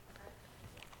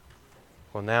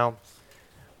Well, now,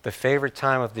 the favorite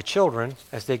time of the children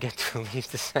as they get to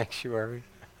leave the sanctuary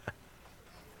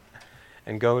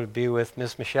and go to be with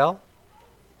Miss Michelle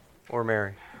or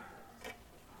Mary.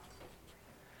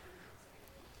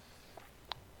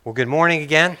 Well, good morning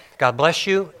again. God bless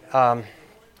you. I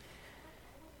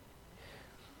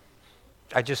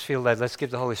just feel led. Let's give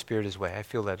the Holy Spirit His way. I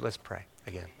feel led. Let's pray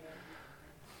again.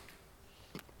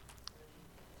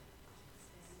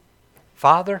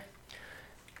 Father,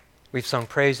 we've sung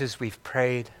praises, we've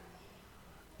prayed.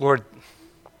 Lord,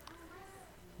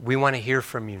 we want to hear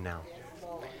from you now.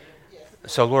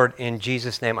 So, Lord, in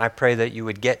Jesus' name, I pray that you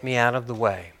would get me out of the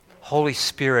way. Holy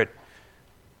Spirit,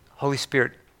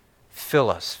 fill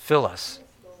us.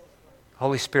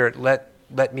 Holy Spirit,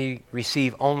 let me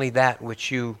receive only that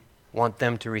which you want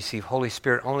them to receive. Holy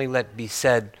Spirit, only let be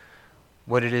said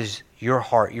what it is, your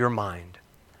heart, your mind.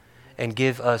 And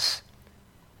give us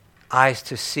eyes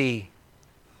to see,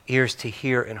 ears to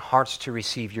hear, and hearts to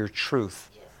receive your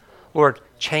truth. Lord,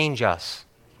 change us.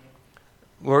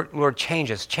 Lord,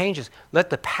 change us. Change us. Let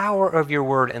the power of your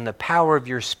word and the power of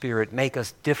your spirit make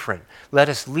us different. Let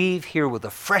us leave here with a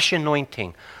fresh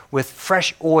anointing, with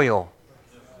fresh oil.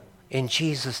 In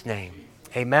Jesus' name.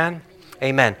 Amen.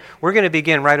 Amen. We're going to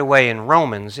begin right away in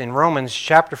Romans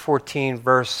chapter 14,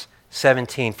 verse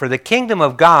 17. For the kingdom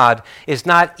of God is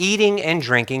not eating and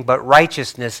drinking, but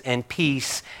righteousness and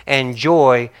peace and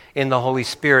joy in the Holy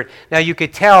Spirit. Now you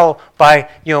could tell by,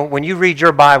 when you read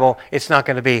your Bible, it's not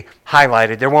going to be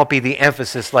highlighted. There won't be the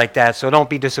emphasis like that, so don't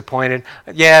be disappointed.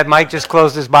 Yeah, Mike just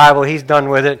closed his Bible. He's done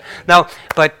with it. No,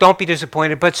 but don't be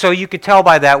disappointed. But so you could tell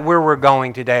by that where we're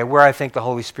going today, where I think the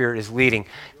Holy Spirit is leading.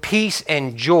 Peace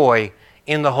and joy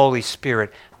in the Holy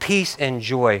Spirit. Peace and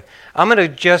joy. I'm going to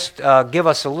just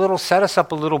set us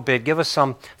up a little bit, give us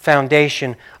some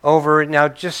foundation over it.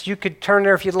 Now, you could turn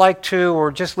there if you'd like to,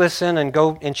 or just listen and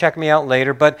go and check me out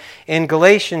later. But in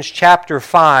Galatians chapter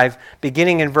 5,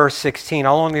 beginning in verse 16,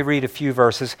 I'll only read a few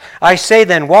verses. I say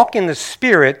then, walk in the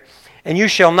Spirit, and you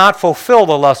shall not fulfill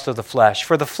the lust of the flesh.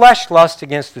 For the flesh lusts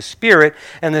against the Spirit,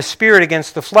 and the Spirit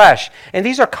against the flesh. And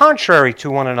these are contrary to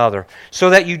one another,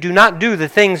 so that you do not do the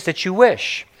things that you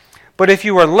wish. But if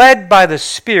you are led by the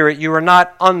Spirit, you are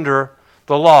not under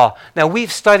the law. Now,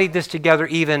 we've studied this together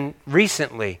even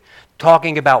recently,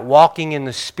 talking about walking in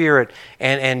the Spirit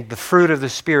and the fruit of the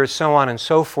Spirit, so on and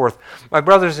so forth. My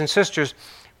brothers and sisters,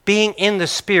 being in the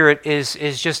Spirit is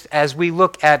just as we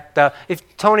look at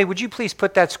Tony, would you please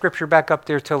put that scripture back up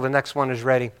there till the next one is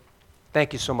ready?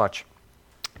 Thank you so much.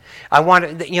 I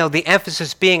want the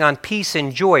emphasis being on peace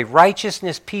and joy,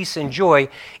 righteousness, peace and joy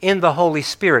in the Holy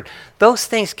Spirit. Those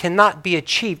things cannot be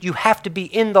achieved. You have to be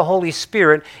in the Holy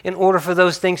Spirit in order for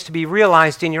those things to be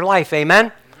realized in your life.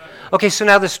 Amen? Okay, so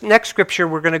now this next scripture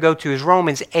we're going to go to is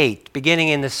Romans 8, beginning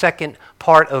in the second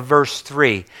part of verse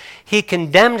 3. He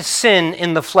condemned sin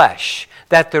in the flesh,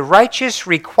 that the righteous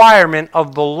requirement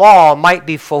of the law might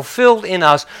be fulfilled in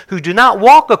us who do not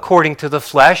walk according to the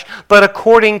flesh, but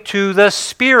according to the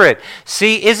Spirit.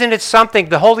 See, isn't it something?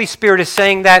 The Holy Spirit is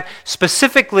saying that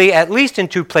specifically, at least in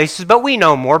two places, but we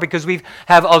know more because we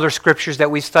have other scriptures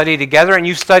that we study together, and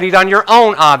you studied on your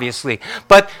own, obviously.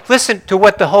 But listen to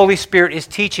what the Holy Spirit is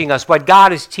teaching us, what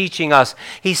God is teaching us.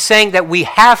 He's saying that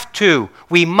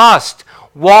we must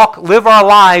live our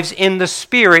lives in the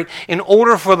Spirit in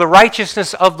order for the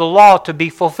righteousness of the law to be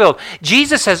fulfilled.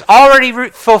 Jesus has already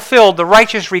fulfilled the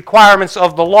righteous requirements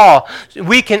of the law.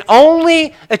 We can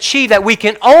only achieve that. We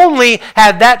can only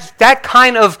have that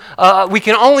kind of, we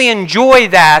can only enjoy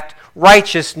that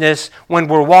righteousness when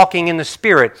we're walking in the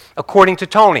Spirit, according to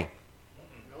Tony.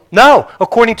 No,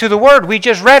 according to the Word. We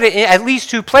just read it in at least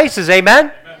two places.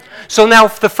 Amen? So now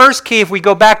the first key, if we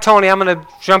go back, Tony, I'm going to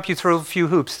jump you through a few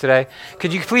hoops today.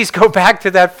 Could you please go back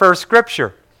to that first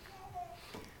scripture?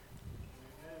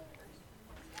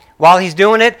 While he's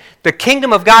doing it, the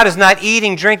kingdom of God is not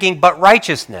eating, drinking, but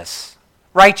righteousness.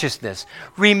 Righteousness.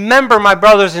 Remember, my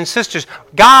brothers and sisters,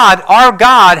 our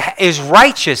God is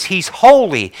righteous. He's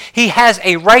holy. He has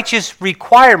a righteous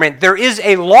requirement. There is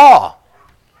a law.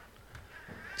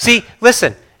 See,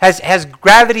 listen. Has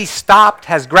gravity stopped?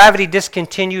 Has gravity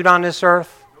discontinued on this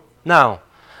earth? No.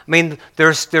 I mean,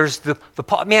 there's the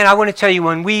man, I want to tell you,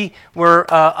 when we were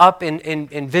up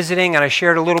in visiting, and I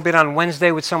shared a little bit on Wednesday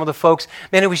with some of the folks,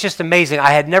 man, it was just amazing.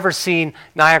 I had never seen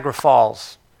Niagara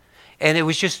Falls. and it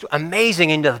was just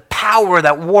amazing, and the power of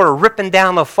that water ripping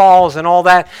down the falls and all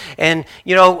that. And,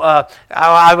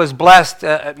 I was blessed.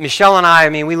 Michelle and I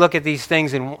mean, we look at these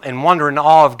things and wonder in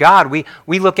awe of God. We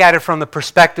look at it from the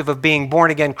perspective of being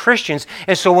born-again Christians.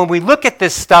 And so when we look at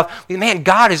this stuff, man,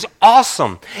 God is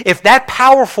awesome. If that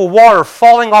powerful water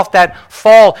falling off that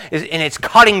fall and it's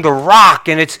cutting the rock,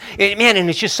 and it's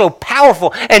just so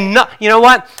powerful. And you know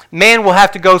what? Man will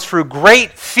have to go through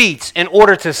great feats in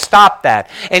order to stop that.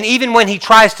 And even when he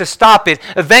tries to stop it,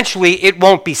 eventually it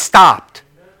won't be stopped.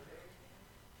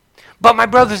 But my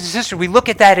brothers and sisters, we look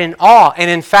at that in awe. And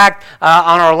in fact,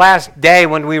 on our last day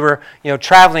when we were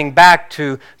traveling back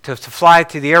to fly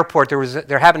to the airport,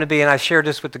 there happened to be, and I shared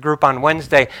this with the group on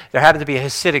Wednesday, there happened to be a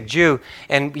Hasidic Jew.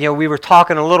 And we were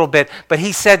talking a little bit, but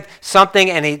he said something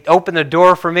and he opened the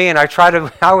door for me, and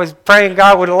I was praying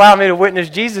God would allow me to witness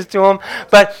Jesus to him.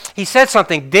 But he said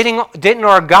something, didn't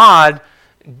our God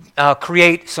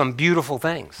create some beautiful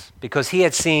things? Because he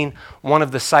had seen one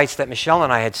of the sites that Michelle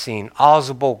and I had seen,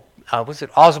 Ausable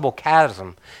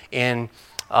Chasm in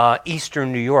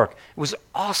eastern New York. It was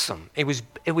awesome. It was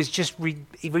just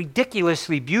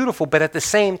ridiculously beautiful, but at the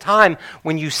same time,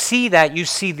 when you see that, you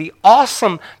see the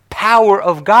awesome power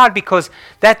of God, because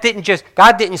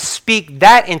God didn't speak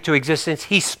that into existence.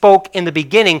 He spoke in the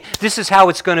beginning, this is how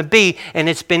it's going to be, and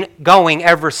it's been going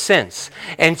ever since.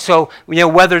 And so,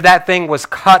 whether that thing was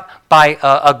cut by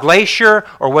a glacier,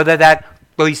 or whether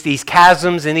these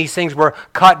chasms and these things were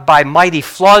cut by mighty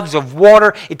floods of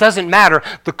water, it doesn't matter.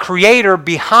 The Creator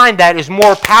behind that is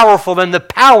more powerful than the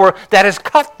power that has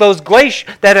cut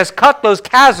those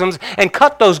chasms and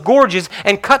cut those gorges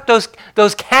and cut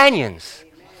those canyons.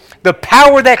 The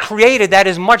power that created that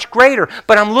is much greater.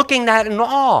 But I'm looking at it in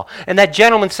awe. And that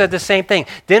gentleman said the same thing.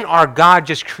 Didn't our God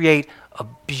just create a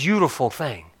beautiful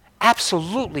thing?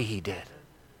 Absolutely he did.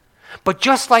 But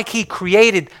just like he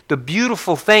created the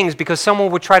beautiful things, because someone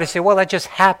would try to say, well, that just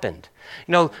happened.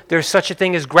 There's such a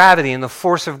thing as gravity and the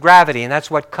force of gravity, and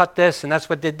that's what cut this and that's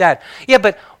what did that. Yeah,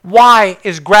 but why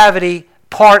is gravity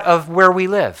part of where we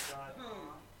live?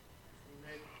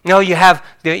 You have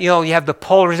the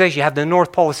polarization. You have the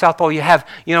North Pole, the South Pole. You have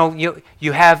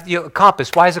a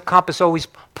compass. Why does a compass always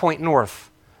point north?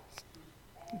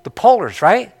 The polars,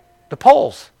 right? The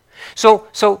poles.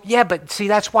 So yeah, but see,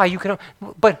 that's why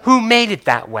but who made it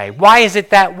that way? Why is it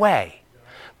that way?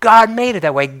 God made it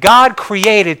that way. God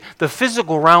created the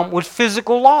physical realm with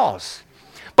physical laws.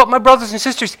 But my brothers and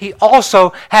sisters, he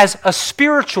also has a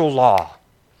spiritual law.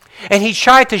 And he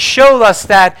tried to show us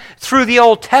that through the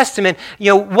Old Testament,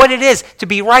 what it is to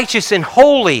be righteous and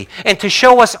holy, and to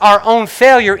show us our own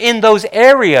failure in those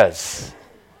areas.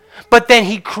 But then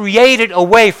he created a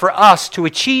way for us to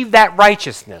achieve that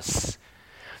righteousness.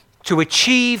 To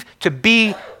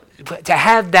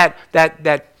have that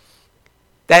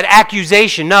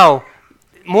accusation. No,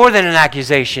 more than an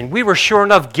accusation. We were sure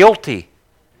enough guilty.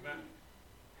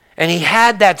 And he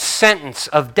had that sentence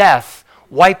of death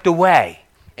wiped away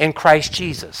in Christ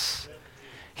Jesus.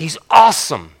 He's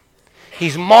awesome.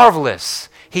 He's marvelous.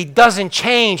 He doesn't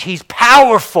change. He's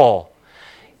powerful.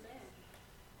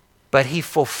 But he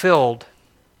fulfilled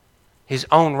his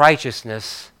own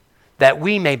righteousness, that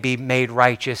we may be made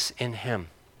righteous in him.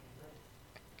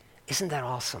 Isn't that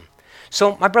awesome?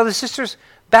 So, my brothers and sisters,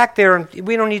 back there, and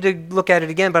we don't need to look at it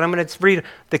again, but I'm going to read,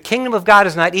 the kingdom of God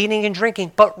is not eating and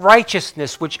drinking, but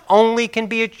righteousness, which only can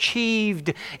be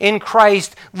achieved in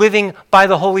Christ, living by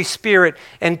the Holy Spirit,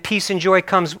 and peace and joy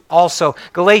comes also.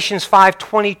 Galatians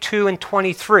 5:22 and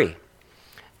 23.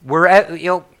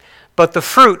 But the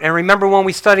fruit, and remember when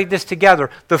we studied this together,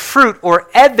 the fruit or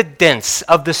evidence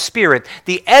of the Spirit,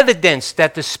 the evidence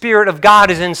that the Spirit of God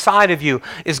is inside of you,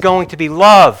 is going to be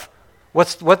love.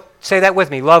 Say that with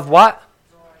me. Love what?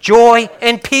 Joy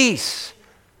and peace.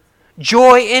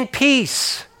 Joy and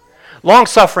peace.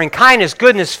 Long-suffering, kindness,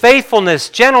 goodness, faithfulness,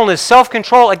 gentleness,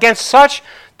 self-control. Against such,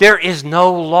 there is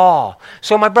no law.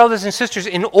 So my brothers and sisters,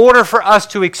 in order for us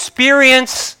to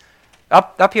experience,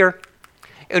 up here,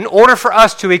 in order for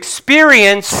us to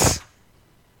experience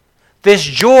this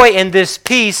joy and this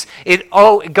peace, it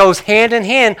goes hand in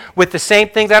hand with the same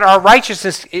thing that our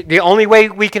righteousness, the only way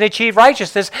we can achieve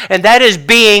righteousness, and that is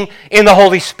being in the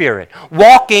Holy Spirit,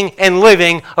 walking and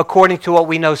living according to what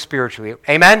we know spiritually.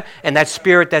 Amen? And that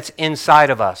Spirit that's inside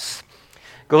of us.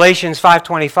 Galatians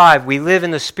 5:25, we live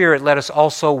in the Spirit, let us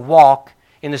also walk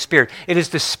in the Spirit. It is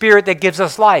the Spirit that gives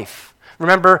us life.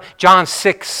 Remember John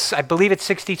 6, I believe it's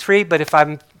 63, but if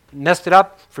I'm messed it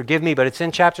up, forgive me, but it's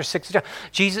in chapter 6.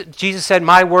 Jesus said,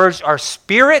 my words are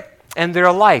spirit and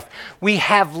they're life. We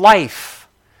have life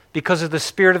because of the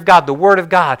Spirit of God, the Word of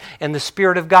God, and the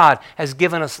Spirit of God has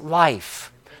given us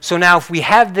life. So now if we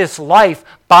have this life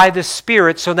by the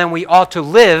Spirit, so then we ought to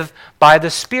live by the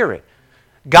Spirit.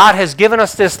 God has given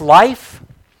us this life,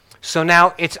 so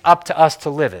now it's up to us to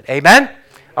live it. Amen?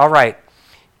 All right.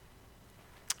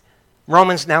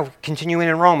 Romans, now continuing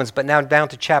in Romans, but now down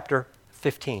to chapter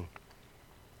 15.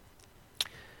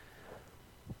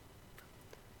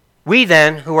 We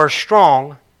then, who are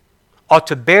strong, ought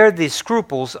to bear the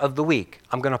scruples of the weak.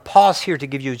 I'm going to pause here to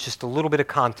give you just a little bit of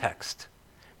context.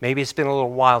 Maybe it's been a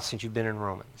little while since you've been in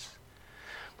Romans.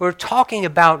 We're talking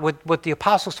about what the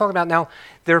apostles talking about now.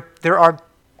 There are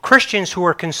Christians who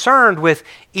are concerned with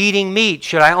eating meat.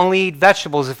 Should I only eat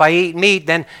vegetables? If I eat meat,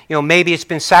 then maybe it's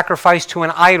been sacrificed to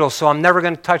an idol, so I'm never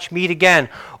going to touch meat again.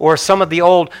 Or some of the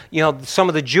old, some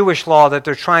of the Jewish law that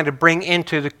they're trying to bring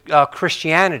into the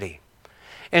Christianity.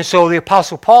 And so the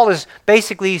Apostle Paul is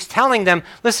basically telling them,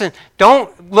 listen,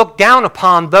 don't look down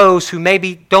upon those who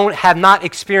maybe have not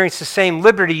experienced the same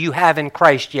liberty you have in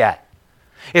Christ yet.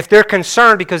 If they're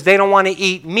concerned because they don't want to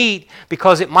eat meat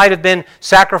because it might have been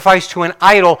sacrificed to an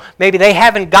idol, maybe they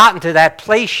haven't gotten to that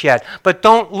place yet. But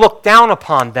don't look down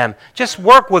upon them. Just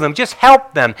work with them. Just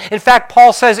help them. In fact,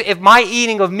 Paul says, if my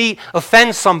eating of meat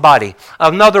offends somebody,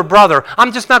 another brother,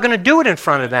 I'm just not going to do it in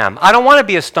front of them. I don't want to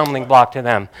be a stumbling block to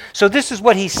them. So this is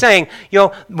what he's saying.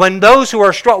 When those who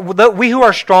are strong, we who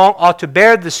are strong ought to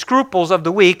bear the scruples of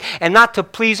the weak and not to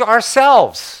please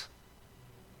ourselves.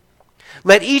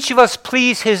 Let each of us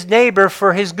please his neighbor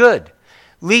for his good,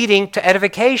 leading to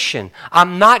edification.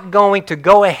 I'm not going to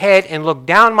go ahead and look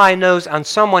down my nose on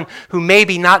someone who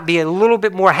maybe not be a little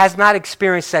bit more, has not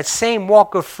experienced that same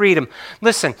walk of freedom.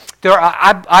 Listen,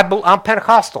 I'm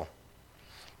Pentecostal.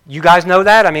 You guys know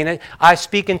that? I mean, I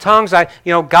speak in tongues.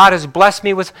 God has blessed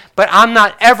me with, but I'm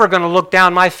not ever going to look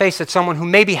down my face at someone who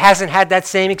maybe hasn't had that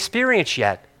same experience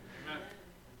yet.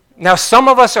 Now, some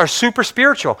of us are super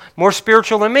spiritual, more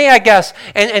spiritual than me, I guess.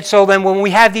 And so then when we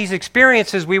have these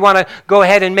experiences, we want to go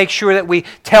ahead and make sure that we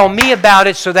tell me about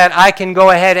it so that I can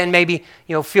go ahead and maybe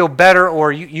feel better,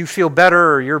 or you feel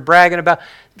better, or you're bragging about.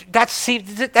 That's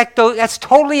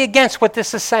totally against what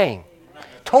this is saying.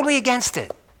 Totally against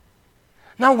it.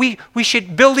 No, we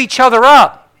should build each other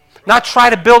up. Not try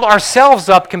to build ourselves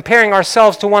up, comparing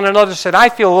ourselves to one another. Said, I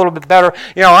feel a little bit better.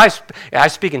 I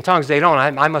speak in tongues. They don't.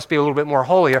 I must be a little bit more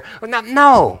holier.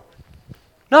 No.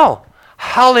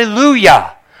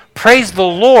 Hallelujah. Praise the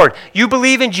Lord. You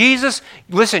believe in Jesus?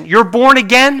 Listen, you're born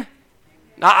again.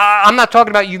 I'm not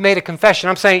talking about you made a confession.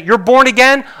 I'm saying you're born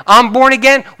again. I'm born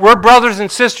again. We're brothers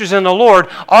and sisters in the Lord.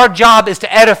 Our job is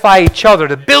to edify each other,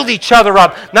 to build each other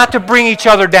up, not to bring each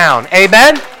other down.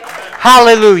 Amen?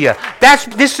 Hallelujah.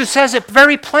 This says it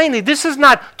very plainly. This is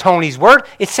not Tony's word.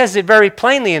 It says it very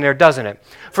plainly in there, doesn't it?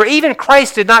 For even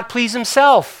Christ did not please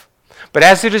himself. But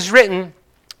as it is written,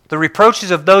 the reproaches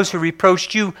of those who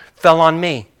reproached you fell on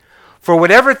me. For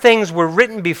whatever things were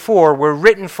written before were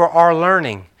written for our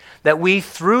learning, that we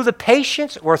through the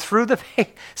patience or through the...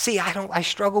 See, I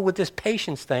struggle with this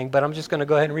patience thing, but I'm just going to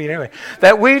go ahead and read it anyway.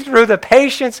 That we through the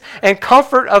patience and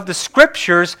comfort of the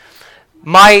Scriptures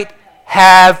might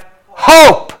have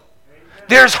hope.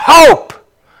 There's hope.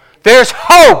 There's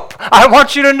hope. I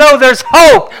want you to know there's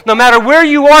hope. No matter where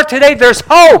you are today, there's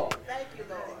hope. Thank you,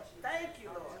 Lord. Thank you,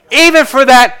 Lord. Even for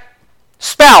that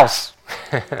spouse.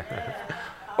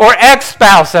 Or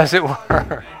ex-spouse, as it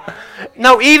were.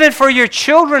 No, even for your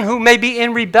children who may be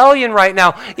in rebellion right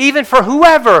now. Even for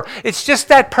whoever. It's just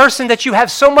that person that you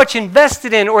have so much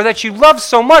invested in or that you love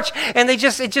so much, and it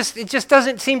just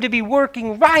doesn't seem to be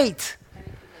working right.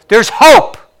 There's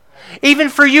hope. Even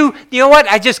for you know what?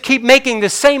 I just keep making the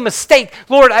same mistake.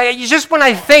 Lord, just when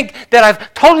I think that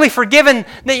I've totally forgiven,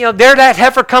 there that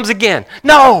heifer comes again.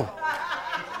 No.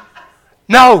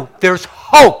 No, there's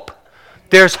hope.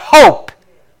 There's hope.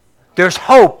 There's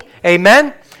hope.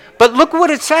 Amen? But look what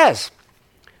it says.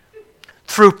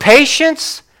 Through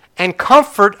patience and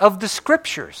comfort of the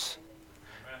Scriptures.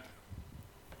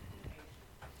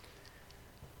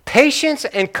 Patience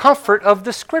and comfort of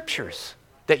the Scriptures.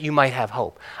 That you might have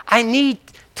hope. I need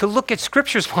to look at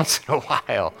Scriptures once in a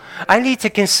while. I need to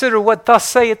consider what thus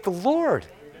saith the Lord.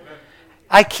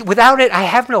 Without it, I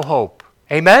have no hope.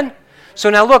 Amen? So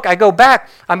now look, I go back.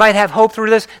 I might have hope through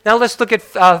this. Now let's look at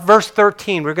verse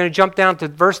 13. We're going to jump down to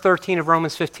verse 13 of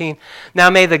Romans 15. Now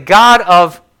may the God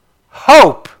of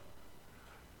hope.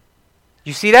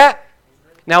 You see that?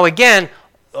 Now again,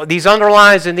 these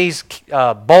underlines and these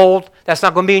bold, that's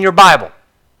not going to be in your Bible.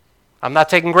 I'm not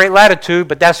taking great latitude,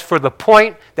 but that's for the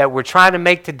point that we're trying to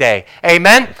make today.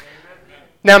 Amen?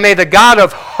 Now may the God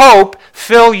of hope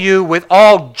fill you with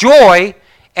all joy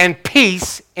and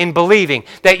peace in believing,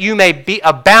 that you may be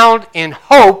abound in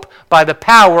hope by the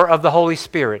power of the Holy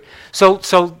Spirit.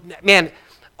 So man,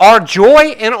 our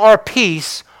joy and our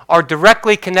peace are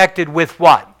directly connected with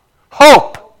what?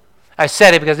 Hope. I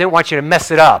said it because I didn't want you to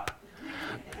mess it up.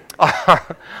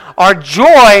 Our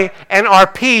joy and our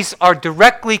peace are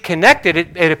directly connected,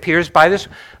 it appears, by this,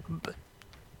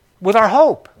 with our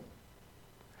hope.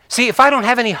 See, if I don't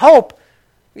have any hope,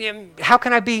 how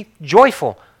can I be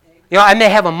joyful? You know, I may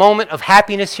have a moment of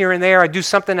happiness here and there. I do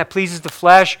something that pleases the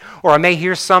flesh, or I may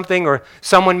hear something, or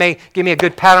someone may give me a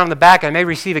good pat on the back. I may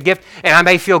receive a gift, and I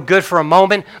may feel good for a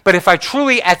moment. But if I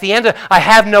truly, at the end, I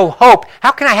have no hope,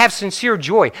 how can I have sincere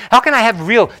joy? How can I have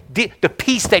the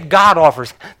peace that God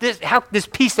offers? This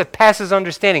peace that passes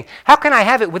understanding. How can I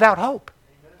have it without hope?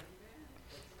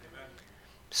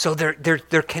 So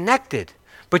they're connected.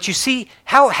 But you see,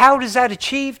 how is that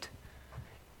achieved?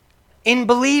 In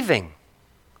believing.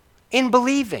 In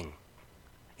believing.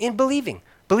 In believing.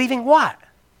 Believing what?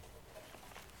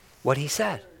 What he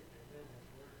said.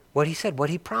 What he said. What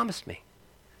he promised me.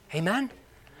 Amen?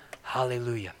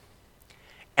 Hallelujah.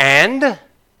 And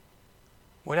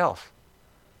what else?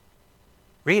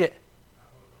 Read it.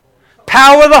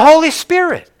 Power of the Holy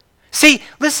Spirit. See,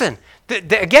 listen.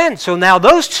 Again, so now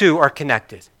those two are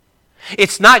connected.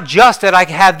 It's not just that I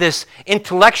have this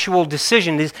intellectual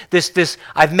decision, this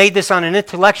I've made this on an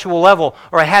intellectual level,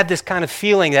 or I had this kind of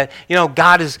feeling that,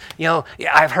 God is,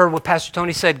 I've heard what Pastor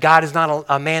Tony said, God is not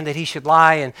a man that he should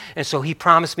lie, and so he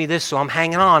promised me this, so I'm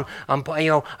hanging on.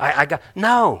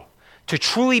 No. To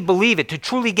truly believe it, to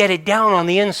truly get it down on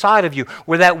the inside of you,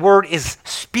 where that word is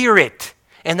spirit.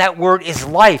 And that word is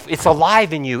life. It's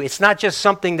alive in you. It's not just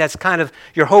something that's kind of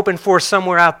you're hoping for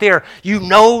somewhere out there. You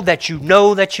know that you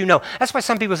know that you know. That's why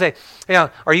some people say,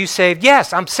 are you saved?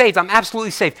 Yes, I'm saved. I'm absolutely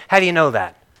saved. How do you know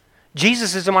that?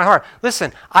 Jesus is in my heart.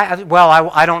 Listen, I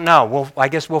don't know. Well, I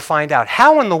guess we'll find out.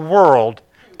 How in the world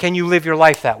can you live your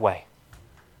life that way?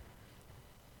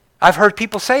 I've heard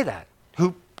people say that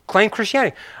who claim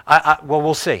Christianity. Well,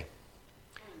 we'll see.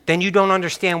 Then you don't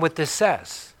understand what this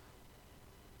says.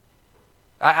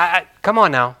 Come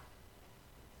on now.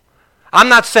 I'm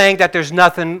not saying that there's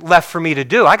nothing left for me to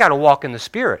do. I got to walk in the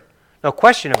Spirit. No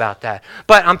question about that.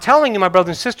 But I'm telling you, my brothers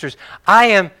and sisters, I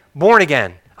am born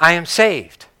again. I am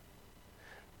saved.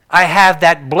 I have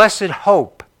that blessed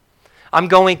hope. I'm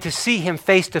going to see him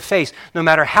face to face. No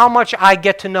matter how much I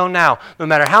get to know now, no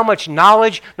matter how much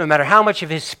knowledge, no matter how much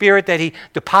of his Spirit that he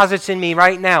deposits in me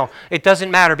right now, it doesn't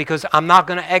matter, because I'm not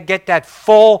going to get that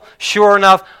full, sure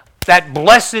enough, that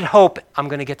blessed hope. I'm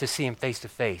going to get to see him face to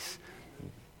face.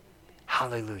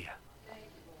 Hallelujah.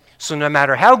 So no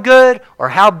matter how good or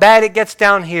how bad it gets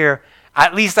down here,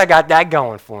 at least I got that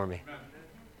going for me.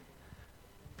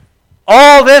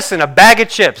 All this in a bag of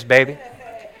chips, baby.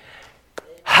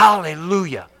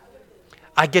 Hallelujah.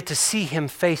 I get to see him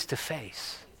face to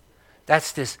face.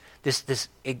 That's this,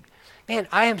 man,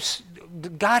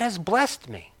 God has blessed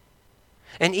me.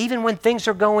 And even when things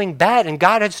are going bad, and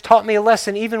God has taught me a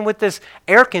lesson, even with this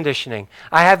air conditioning.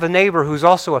 I have a neighbor who's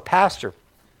also a pastor.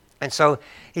 And so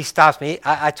he stops me.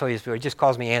 I tell you this, he just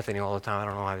calls me Anthony all the time. I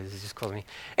don't know why, he just calls me,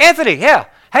 Anthony, yeah.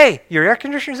 Hey, your air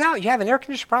conditioner's out? You have an air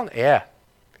conditioner problem? Yeah.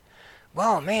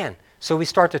 Well, man. So we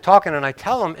start to talking, and I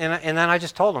tell him, and then I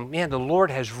just told him, man, the Lord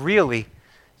has really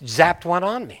zapped one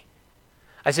on me.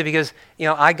 I said, because,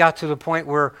 I got to the point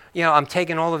where, I'm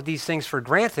taking all of these things for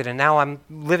granted, and now I'm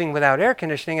living without air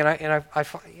conditioning, and I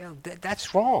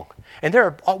that's wrong.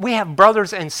 And we have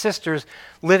brothers and sisters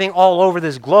living all over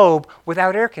this globe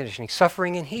without air conditioning,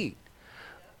 suffering in heat.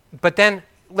 But then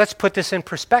let's put this in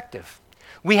perspective.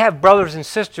 We have brothers and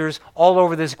sisters all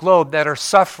over this globe that are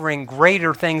suffering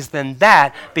greater things than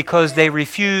that because they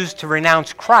refuse to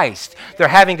renounce Christ. They're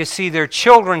having to see their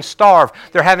children starve.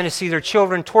 They're having to see their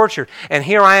children tortured. And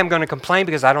here I am going to complain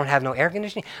because I don't have no air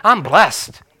conditioning. I'm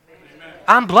blessed. Amen.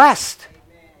 I'm blessed.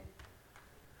 Amen.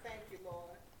 Thank you,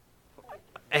 Lord.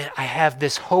 And I have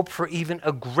this hope for even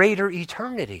a greater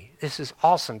eternity. This is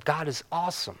awesome. God is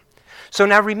awesome. So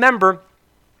now remember,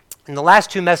 in the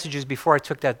last two messages before I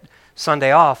took that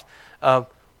Sunday off,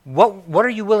 what are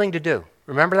you willing to do?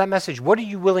 Remember that message? What are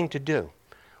you willing to do?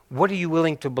 What are you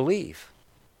willing to believe?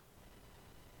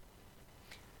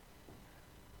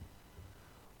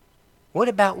 What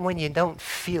about when you don't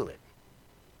feel it?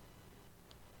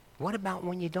 What about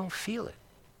when you don't feel it?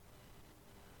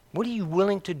 What are you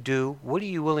willing to do? What are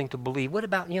you willing to believe? What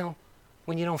about,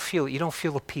 when you don't feel it? You don't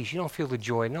feel the peace. You don't feel the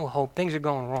joy. No hope. Things are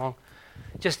going wrong.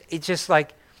 It's just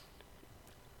like,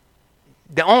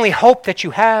 the only hope that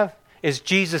you have is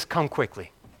Jesus, come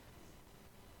quickly.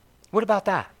 What about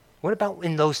that? What about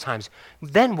in those times?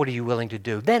 Then what are you willing to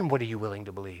do? Then what are you willing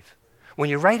to believe? When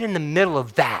you're right in the middle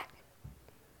of that,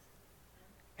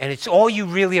 and it's all you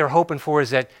really are hoping for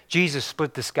is that Jesus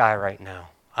split the sky right now.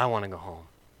 I want to go home.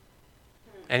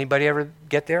 Anybody ever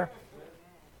get there?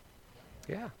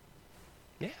 Yeah.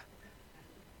 Yeah.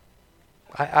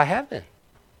 I have been.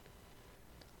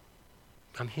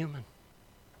 I'm human.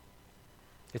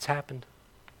 It's happened.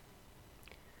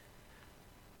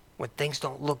 When things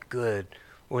don't look good,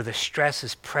 or the stress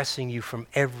is pressing you from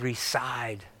every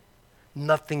side,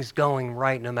 nothing's going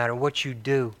right no matter what you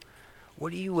do.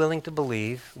 What are you willing to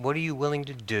believe? What are you willing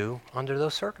to do under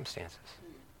those circumstances?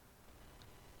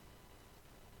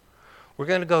 We're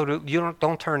going to go to,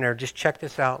 don't turn there, just check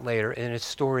this out later in a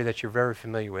story that you're very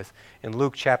familiar with in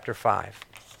Luke chapter 5,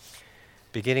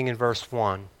 beginning in verse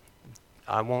 1.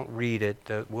 I won't read it.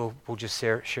 We'll just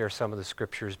share some of the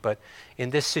scriptures. But in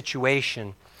this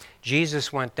situation,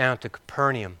 Jesus went down to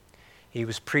Capernaum. He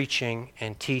was preaching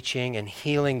and teaching and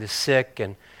healing the sick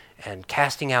and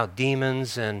casting out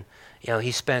demons. And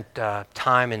he spent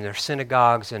time in their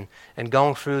synagogues and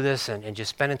going through this and just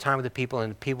spending time with the people.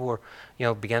 And the people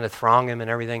were, began to throng him and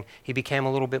everything. He became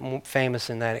a little bit more famous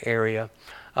in that area.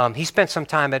 He spent some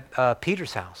time at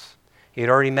Peter's house. He had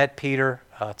already met Peter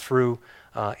through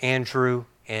Andrew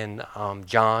and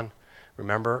John,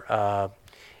 remember?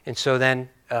 And so then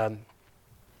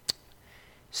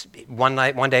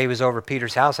one day he was over at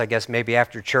Peter's house. I guess maybe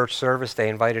after church service they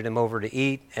invited him over to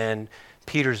eat. And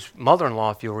Peter's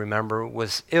mother-in-law, if you'll remember,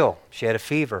 was ill. She had a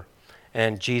fever.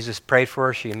 And Jesus prayed for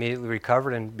her. She immediately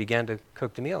recovered and began to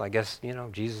cook the meal. I guess,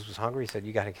 Jesus was hungry. He said,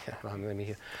 you got to get let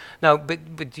me. No,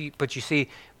 but you see,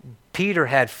 Peter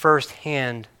had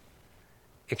firsthand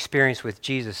experience with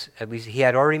Jesus. At least he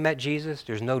had already met Jesus.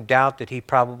 There's no doubt that he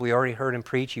probably already heard him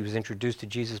preach. He was introduced to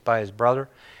Jesus by his brother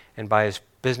and by his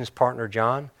business partner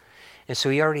John. And so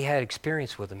he already had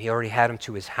experience with him. He already had him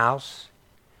to his house.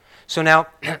 So now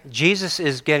Jesus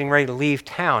is getting ready to leave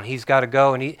town. He's got to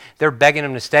go, and they're begging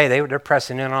him to stay. They're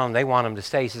pressing in on him. They want him to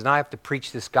stay. He says, "Now I have to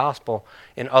preach this gospel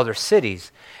in other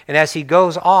cities." And as he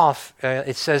goes off,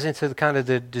 it says into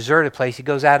the deserted place, he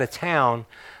goes out of town.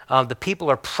 The people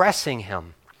are pressing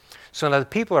him. So now the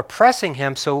people are pressing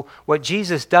him. So what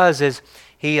Jesus does is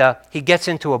he gets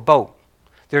into a boat.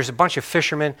 There's a bunch of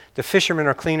fishermen. The fishermen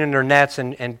are cleaning their nets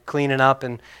and cleaning up,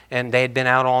 and they had been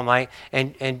out all night.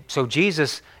 And so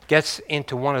Jesus gets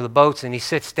into one of the boats, and he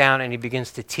sits down, and he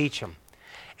begins to teach them.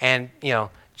 And,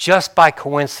 just by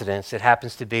coincidence, it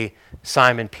happens to be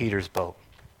Simon Peter's boat.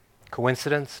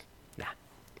 Coincidence? Nah.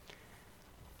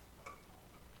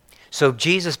 So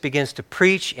Jesus begins to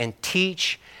preach and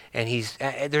teach, and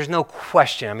there's no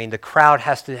question. I mean, the crowd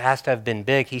has to have been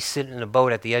big. He's sitting in a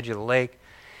boat at the edge of the lake.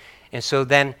 And so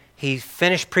then he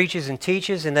finished, preaches and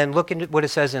teaches, and then look at what it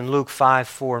says in Luke 5,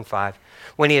 4 and 5.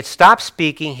 When he had stopped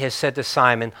speaking, he had said to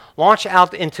Simon, "Launch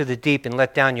out into the deep and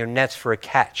let down your nets for a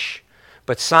catch."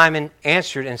 But Simon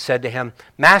answered and said to him,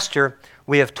 "Master,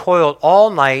 we have toiled all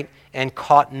night and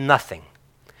caught nothing.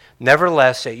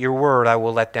 Nevertheless, at your word, I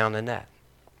will let down the net."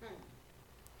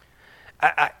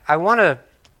 I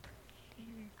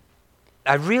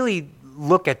really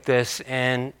look at this,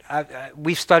 and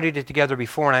we've studied it together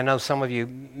before, and I know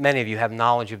many of you have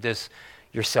knowledge of this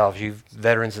yourselves. You've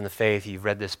veterans in the faith, you've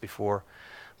read this before.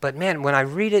 But man, when I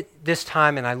read it this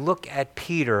time and I look at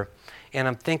Peter, and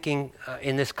I'm thinking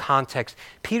in this context,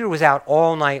 Peter was out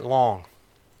all night long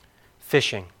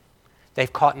fishing.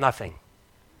 They've caught nothing.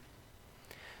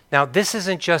 Now, this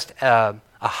isn't just a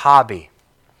hobby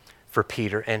for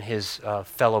Peter and his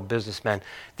fellow businessmen.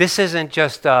 This isn't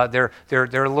just they're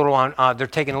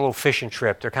taking a little fishing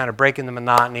trip. They're kind of breaking the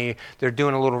monotony. They're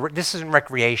doing this isn't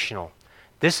recreational.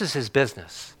 This is his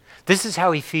business. This is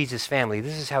how he feeds his family.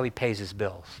 This is how he pays his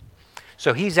bills.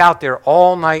 So he's out there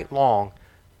all night long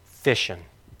fishing,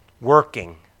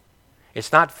 working.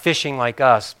 It's not fishing like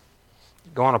us,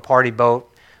 go on a party boat.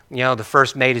 The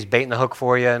first mate is baiting the hook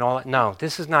for you and all that. No,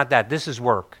 this is not that. This is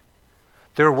work.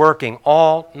 They're working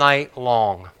all night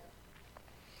long.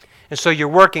 And so you're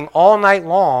working all night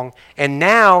long, and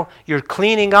now you're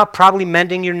cleaning up, probably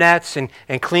mending your nets and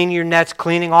cleaning your nets,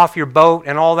 cleaning off your boat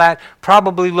and all that,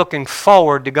 probably looking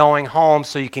forward to going home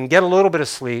so you can get a little bit of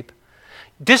sleep.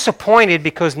 Disappointed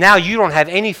because now you don't have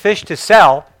any fish to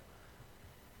sell.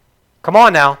 Come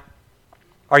on now.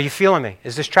 Are you feeling me?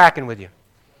 Is this tracking with you?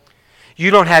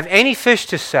 You don't have any fish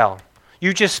to sell.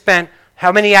 You just spent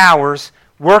how many hours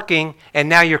working, and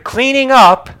now you're cleaning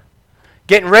up,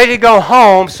 getting ready to go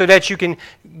home so that you can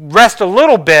rest a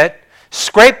little bit,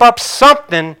 scrape up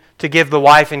something to give the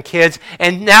wife and kids,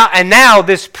 and now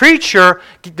this preacher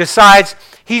decides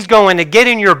he's going to get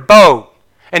in your boat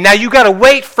And now you got to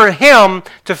wait for him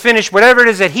to finish whatever it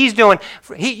is that he's doing.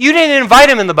 You didn't invite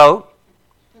him in the boat.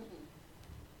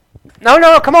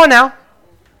 No, come on now.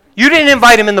 You didn't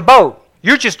invite him in the boat.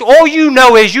 You're just, all you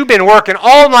know is you've been working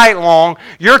all night long.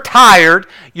 You're tired.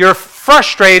 You're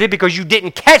frustrated because you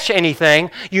didn't catch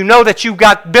anything. You know that you've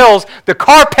got bills. The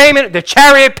car payment, the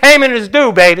chariot payment is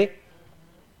due, baby.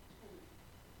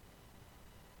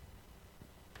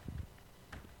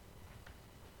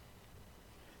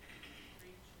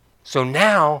 So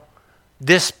now,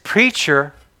 this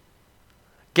preacher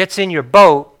gets in your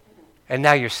boat, and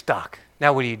now you're stuck.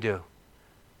 Now what do?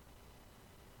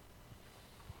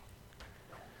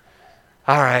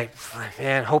 All right,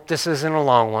 man, hope this isn't a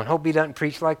long one. Hope he doesn't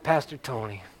preach like Pastor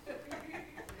Tony.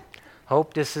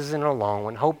 Hope this isn't a long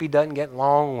one. Hope he doesn't get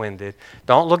long-winded.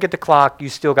 Don't look at the clock. You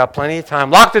still got plenty of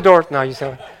time. Lock the door. No, you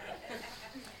said.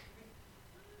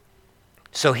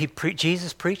 So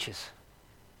Jesus preaches.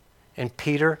 And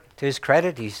Peter, to his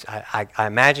credit, I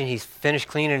imagine he's finished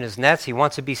cleaning his nets. He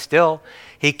wants to be still.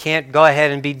 He can't go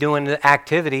ahead and be doing the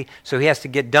activity, so he has to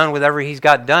get done with whatever he's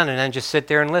got done and then just sit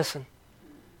there and listen.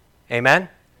 Amen?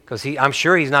 Because I'm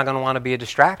sure he's not going to want to be a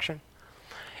distraction.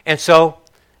 And so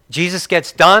Jesus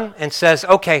gets done and says,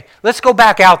 okay, let's go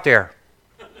back out there.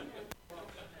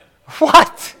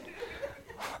 What?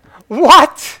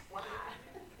 What?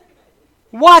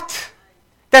 What?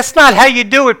 That's not how you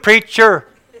do it, preacher.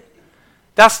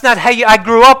 That's not how I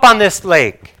grew up on this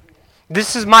lake.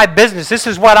 This is my business. This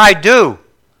is what I do.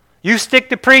 You stick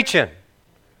to preaching.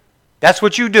 That's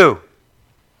what you do.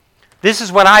 This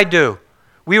is what I do.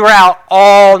 We were out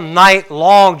all night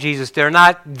long, Jesus. They're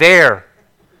not there.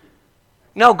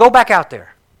 No, go back out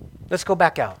there. Let's go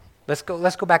back out. Let's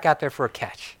go back out there for a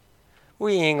catch.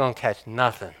 We ain't going to catch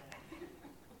nothing.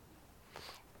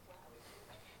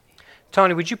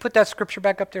 Tony, would you put that scripture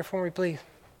back up there for me, please?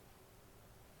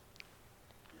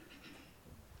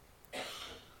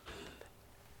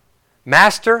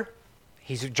 Master,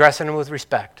 he's addressing him with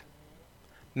respect.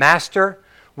 Master,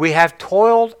 we have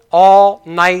toiled all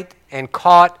night and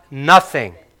caught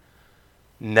nothing.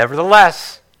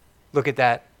 Nevertheless, look at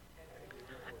that.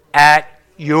 At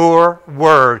your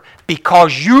word.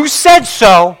 Because you said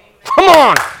so. Come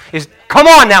on. Come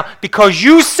on now. Because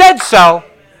you said so,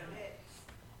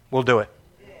 we'll do it.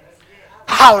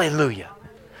 Hallelujah.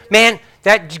 Man,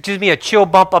 that gives me a chill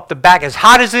bump up the back. As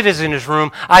hot as it is in this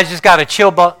room, I just got a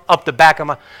chill bump up the back of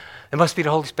my... It must be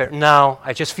the Holy Spirit. No,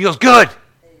 it just feels good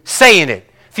saying it.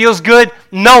 Feels good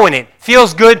knowing it.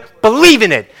 Feels good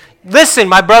believing it. Listen,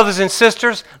 my brothers and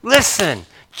sisters, listen.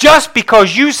 Just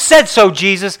because you said so,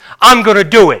 Jesus, I'm going to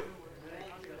do it.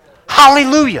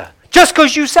 Hallelujah. Just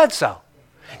because you said so.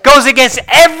 Goes against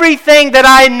everything that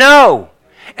I know.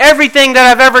 Everything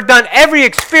that I've ever done. Every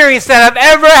experience that I've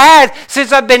ever had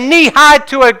since I've been knee-high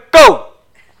to a goat.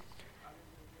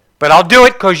 But I'll do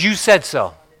it because you said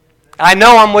so. I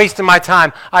know I'm wasting my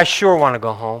time. I sure want to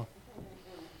go home.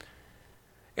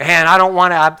 And I don't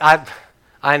want to,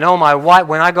 I know my wife,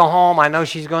 when I go home, I know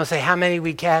she's going to say, how many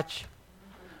we catch?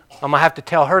 I'm going to have to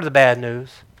tell her the bad news.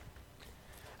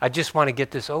 I just want to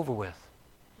get this over with.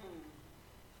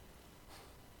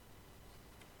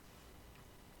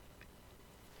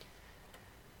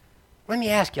 Let me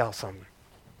ask y'all something.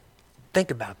 Think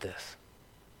about this.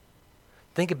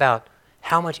 Think about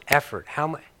how much effort,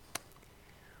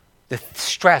 the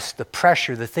stress, the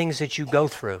pressure, the things that you go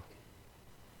through.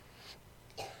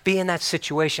 Be in that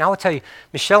situation. I will tell you,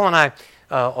 Michelle and I,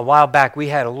 a while back, we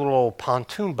had a little old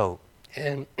pontoon boat.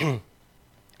 And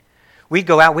we'd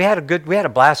go out. We had a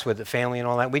blast with the family and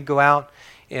all that. We'd go out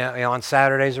on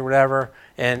Saturdays or whatever,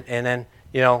 and then,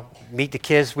 meet the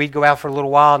kids. We'd go out for a little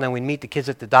while, and then we'd meet the kids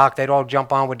at the dock. They'd all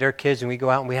jump on with their kids, and we'd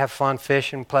go out and we'd have fun,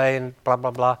 fish and play and blah,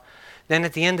 blah, blah. Then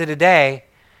at the end of the day,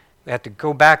 we had to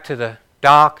go back to the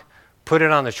dock, put it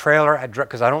on the trailer,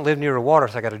 because I don't live near the water,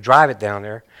 so I got to drive it down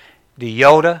there. The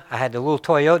Yoda, I had the little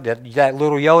toy Yoda, that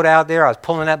little Yoda out there. I was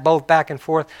pulling that boat back and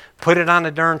forth, put it on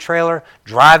the darn trailer,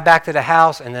 drive back to the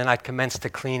house, and then I commenced to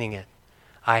cleaning it.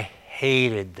 I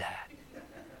hated that.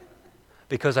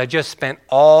 Because I just spent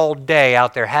all day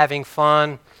out there having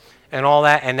fun and all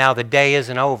that, and now the day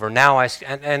isn't over. Now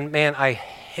man, I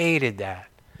hated that.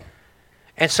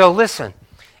 And so listen,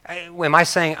 am I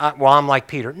saying, well, I'm like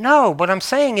Peter? No, what I'm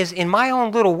saying is, in my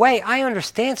own little way, I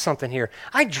understand something here.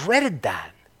 I dreaded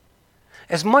that.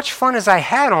 As much fun as I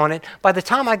had on it, by the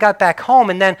time I got back home,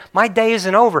 and then my day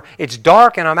isn't over. It's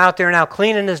dark, and I'm out there now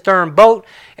cleaning this darn boat,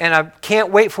 and I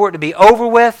can't wait for it to be over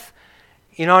with.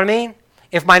 You know what I mean?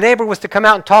 If my neighbor was to come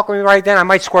out and talk with me right then, I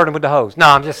might squirt him with the hose. No,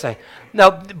 I'm just saying.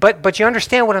 No, but you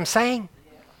understand what I'm saying?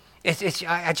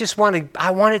 I just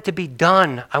I want it to be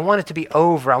done. I want it to be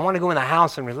over. I want to go in the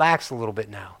house and relax a little bit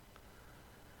now.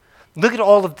 Look at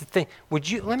all of the things.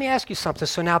 Let me ask you something.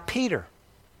 So now, Peter,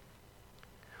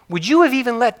 would you have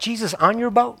even let Jesus on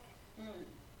your boat?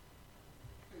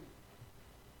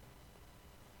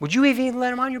 Would you even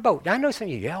let him on your boat? Now, I know some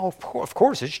of you, yeah, of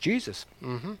course, it's Jesus.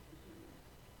 Mm-hmm.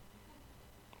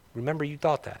 Remember, you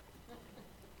thought that.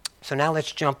 So now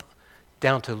let's jump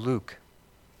down to Luke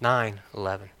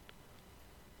 9:11.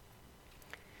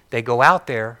 They go out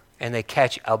there and they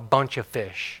catch a bunch of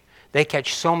fish. They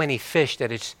catch so many fish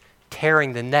that it's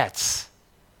tearing the nets.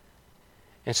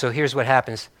 And so here's what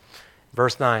happens.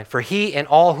 Verse 9. For he and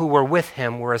all who were with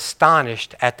him were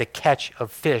astonished at the catch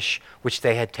of fish which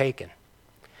they had taken.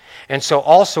 And so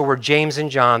also were James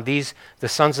and John, these the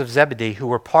sons of Zebedee, who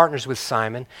were partners with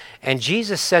Simon. And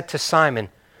Jesus said to Simon,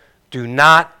 do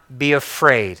not be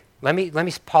afraid. Let me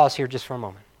pause here just for a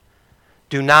moment.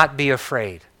 Do not be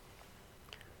afraid.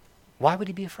 Why would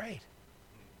he be afraid?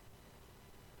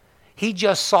 He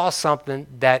just saw something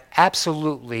that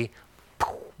absolutely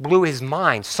blew his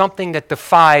mind, something that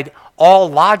defied all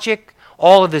logic,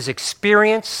 all of his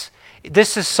experience.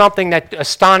 This is something that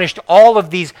astonished all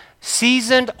of these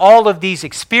seasoned, all of these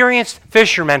experienced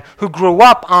fishermen who grew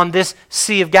up on this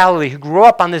Sea of Galilee, who grew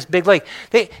up on this big lake.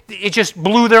 It just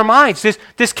blew their minds.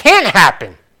 This can't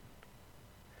happen.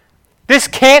 This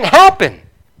can't happen.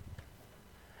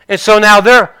 And so now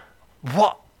they're,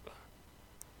 what?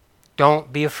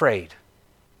 Don't be afraid.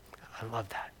 I love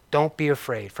that. Don't be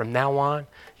afraid. From now on,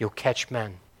 you'll catch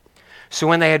men. So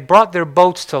when they had brought their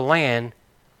boats to land,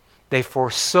 they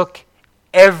forsook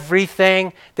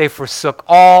everything. They forsook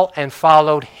all and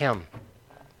followed him.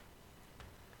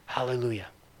 Hallelujah.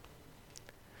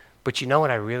 But you know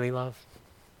what I really love?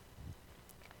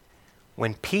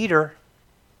 When Peter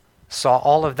saw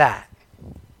all of that,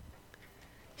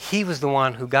 he was the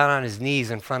one who got on his knees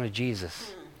in front of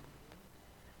Jesus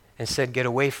and said, get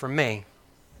away from me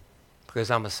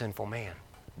because I'm a sinful man.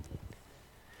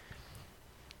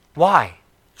 Why?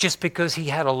 Just because he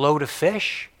had a load of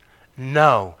fish?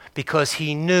 No, because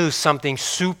he knew something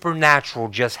supernatural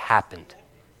just happened.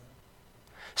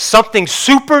 Something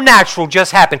supernatural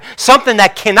just happened. Something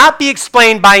that cannot be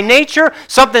explained by nature,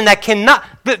 something that cannot,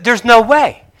 there's no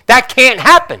way. That can't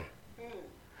happen.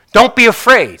 Don't be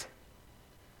afraid.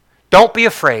 Don't be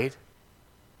afraid.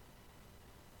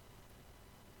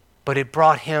 But it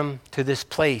brought him to this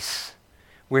place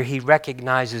where he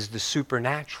recognizes the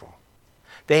supernatural.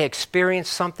 They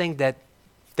experienced something that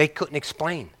they couldn't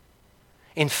explain.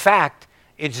 In fact,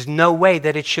 it's no way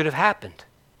that it should have happened.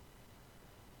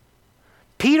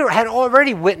 Peter had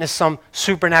already witnessed some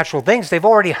supernatural things. They've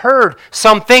already heard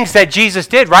some things that Jesus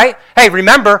did, right? Hey,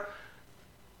 remember,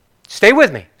 stay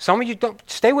with me. Some of you don't,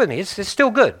 stay with me. It's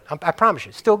still good. I promise you,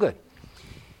 it's still good.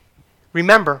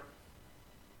 Remember,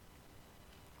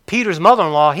 Peter's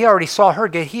mother-in-law, he already saw her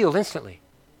get healed instantly,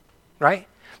 right?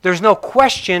 There's no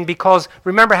question because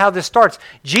remember how this starts.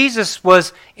 Jesus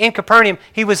was in Capernaum.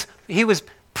 He was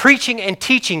preaching and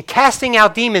teaching, casting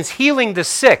out demons, healing the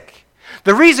sick.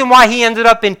 The reason why he ended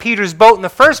up in Peter's boat in the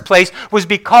first place was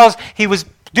because he was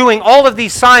doing all of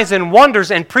these signs and wonders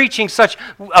and preaching such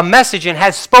a message and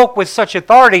had spoke with such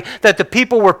authority that the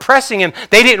people were pressing him.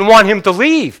 They didn't want him to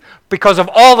leave because of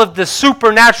all of the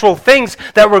supernatural things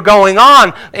that were going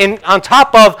on and on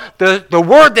top of the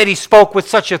word that he spoke with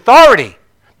such authority.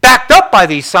 Backed up by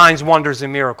these signs, wonders,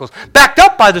 and miracles. Backed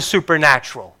up by the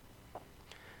supernatural.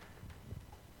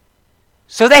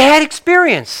 So they had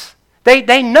experience.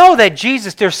 They know that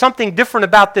Jesus, there's something different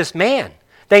about this man.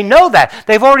 They know that.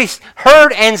 They've already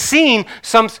heard and seen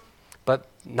some, but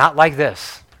not like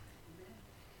this.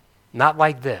 Not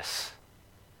like this.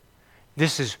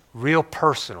 This is real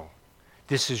personal.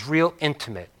 This is real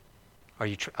intimate. Are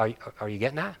you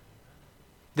getting that?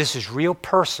 This is real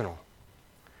personal.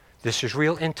 This is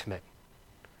real intimate.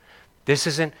 This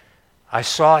isn't, I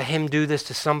saw him do this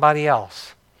to somebody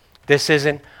else. This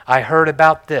isn't, I heard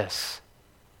about this.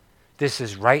 This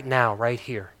is right now, right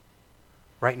here,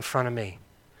 right in front of me.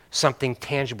 Something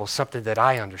tangible, something that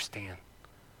I understand.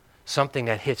 Something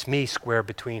that hits me square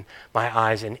between my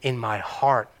eyes and in my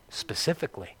heart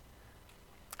specifically.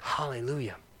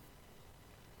 Hallelujah.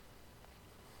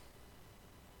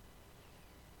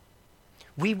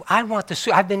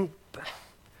 I've been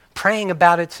praying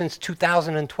about it since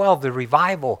 2012, the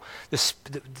revival,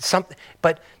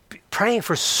 but praying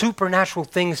for supernatural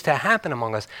things to happen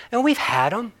among us. And we've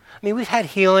had them. I mean, we've had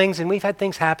healings and we've had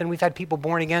things happen. We've had people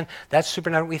born again. That's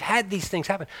supernatural. We've had these things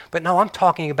happen. But no, I'm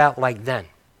talking about like then.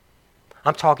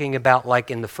 I'm talking about like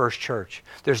in the first church.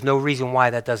 There's no reason why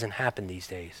that doesn't happen these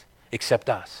days, except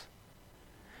us.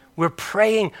 We're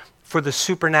praying for the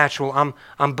supernatural.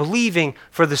 I'm believing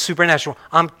for the supernatural.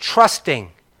 I'm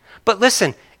trusting. But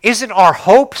listen, isn't our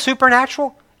hope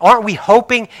supernatural? Aren't we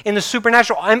hoping in the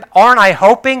supernatural? Aren't I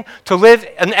hoping to live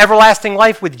an everlasting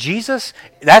life with Jesus?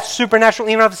 That's supernatural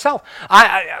in and of itself.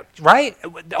 Right?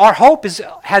 Our hope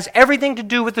has everything to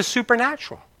do with the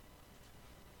supernatural.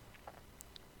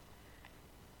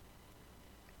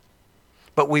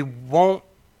 But we won't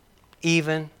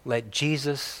even let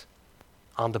Jesus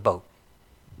on the boat.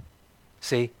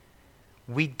 See,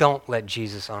 we don't let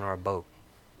Jesus on our boat.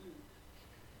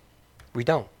 We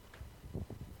don't.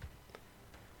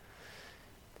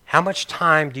 How much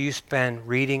time do you spend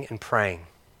reading and praying?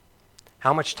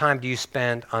 How much time do you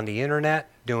spend on the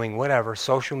internet, doing whatever,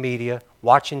 social media,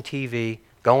 watching TV,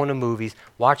 going to movies,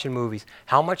 watching movies?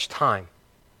 How much time?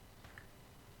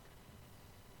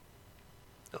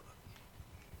 A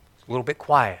little bit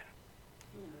quiet.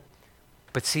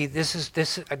 But see,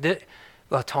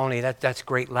 well, Tony, that's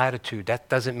great latitude. That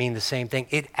doesn't mean the same thing.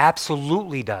 It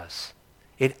absolutely does.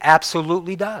 It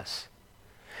absolutely does.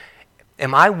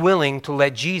 Am I willing to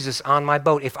let Jesus on my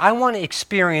boat? If I want to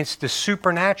experience the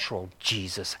supernatural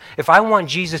Jesus, if I want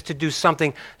Jesus to do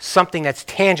something that's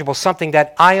tangible, something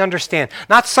that I understand,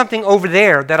 not something over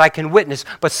there that I can witness,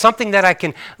 but something that I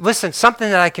can listen, something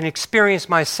that I can experience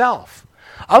myself.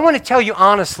 I want to tell you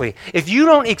honestly, if you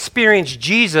don't experience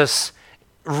Jesus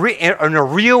in a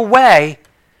real way,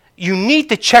 you need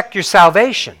to check your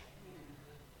salvation.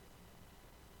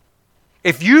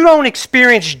 If you don't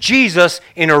experience Jesus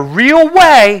in a real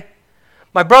way,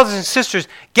 my brothers and sisters,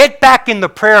 get back in the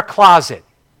prayer closet.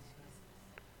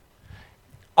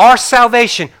 Our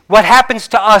salvation, what happens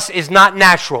to us is not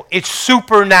natural. It's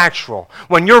supernatural.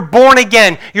 When you're born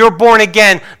again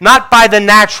not by the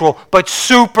natural, but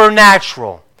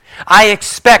supernatural. I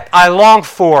expect, I long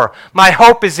for, my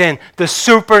hope is in the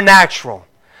supernatural.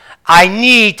 I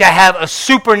need to have a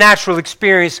supernatural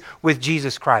experience with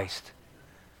Jesus Christ.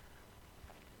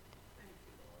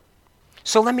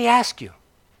 So let me ask you,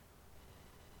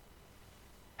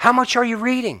 how much are you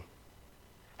reading?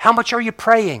 How much are you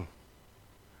praying?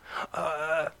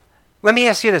 Let me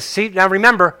ask you this. See, now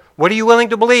remember, what are you willing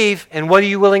to believe and what are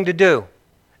you willing to do?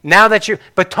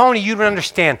 But Tony, you don't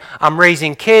understand. I'm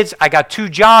raising kids. I got 2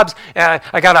 jobs.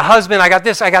 I got a husband. I got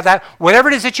this. I got that. Whatever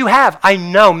it is that you have, I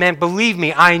know, man. Believe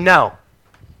me, I know.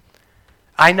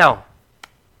 I know.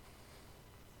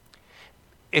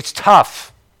 It's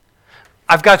tough.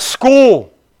 I've got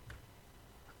school.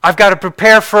 I've got to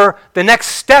prepare for the next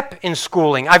step in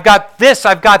schooling. I've got this.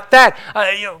 I've got that.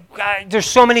 There's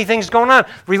so many things going on.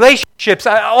 Relationships.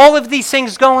 All of these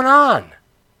things going on.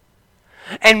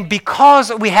 And because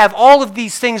we have all of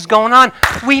these things going on,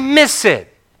 we miss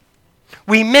it.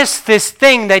 We miss this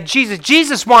thing that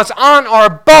Jesus wants on our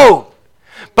boat.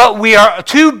 But we are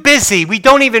too busy. We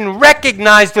don't even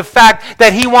recognize the fact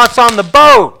that he wants on the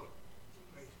boat.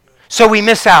 So we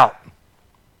miss out.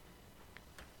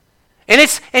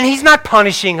 And he's not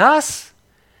punishing us.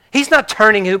 He's not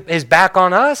turning his back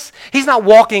on us. He's not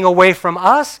walking away from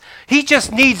us. He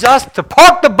just needs us to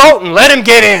park the boat and let him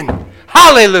get in.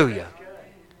 Hallelujah.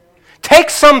 Take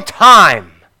some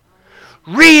time.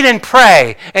 Read and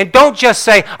pray. And don't just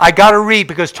say, I got to read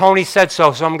because Tony said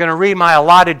so I'm going to read my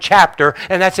allotted chapter,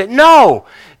 and that's it. No.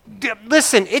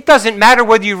 Listen, it doesn't matter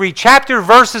whether you read chapter,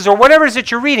 verses, or whatever it is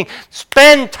that you're reading.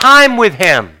 Spend time with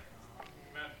him.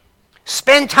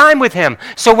 Spend time with him.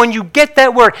 So when you get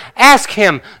that word, ask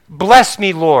him, bless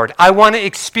me, Lord. I want to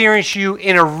experience you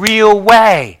in a real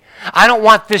way. I don't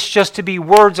want this just to be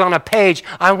words on a page.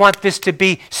 I want this to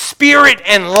be spirit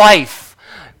and life.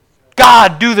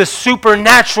 God, do the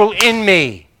supernatural in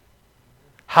me.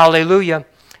 Hallelujah.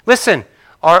 Listen,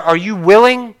 are you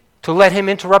willing to let him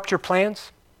interrupt your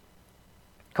plans?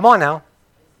 Come on now.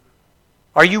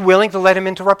 Are you willing to let him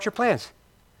interrupt your plans?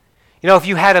 You know, if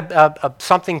you had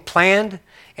something planned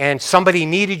and somebody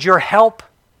needed your help,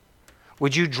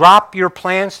 would you drop your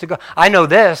plans to go? I know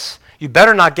this. You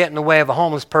better not get in the way of a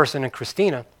homeless person in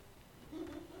Christina.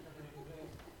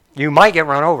 You might get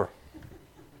run over.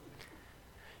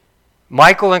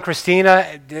 Michael and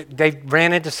Christina, they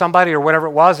ran into somebody or whatever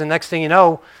it was, and next thing you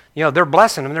know, they're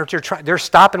blessing them. They're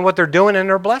stopping what they're doing and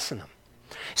they're blessing them.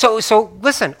 So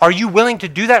listen, are you willing to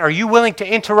do that? Are you willing to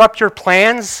interrupt your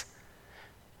plans?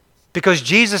 Because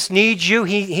Jesus needs you.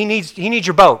 He needs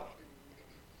your boat.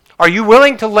 Are you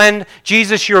willing to lend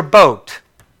Jesus your boat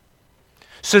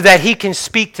so that he can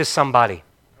speak to somebody?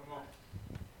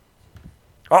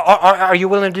 Are you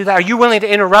willing to do that? Are you willing to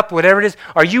interrupt whatever it is?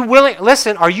 Are you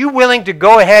willing to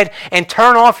go ahead and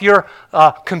turn off your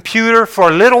computer for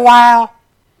a little while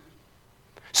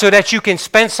so that you can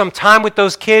spend some time with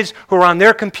those kids who are on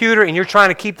their computer and you're trying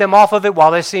to keep them off of it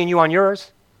while they're seeing you on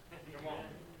yours?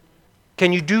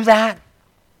 Can you do that?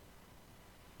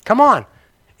 Come on.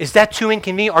 Is that too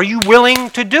inconvenient? Are you willing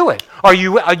to do it?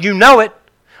 You know it.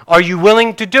 Are you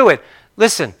willing to do it?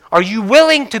 Listen, are you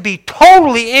willing to be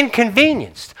totally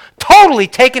inconvenienced, totally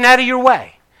taken out of your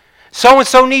way?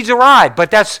 So-and-so needs a ride,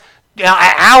 but that's an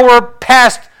hour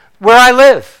past where I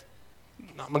live.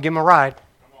 I'm going to give him a ride.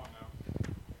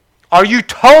 Are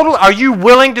you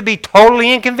willing to be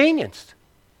totally inconvenienced?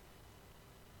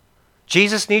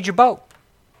 Jesus needs your boat.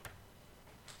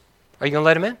 Are you going to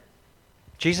let him in?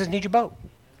 Jesus needs your boat.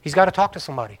 He's got to talk to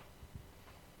somebody.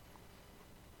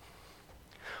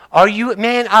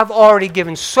 Man, I've already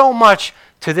given so much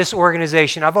to this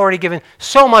organization. I've already given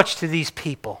so much to these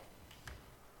people.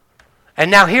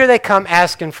 And now here they come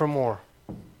asking for more.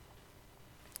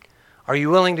 Are you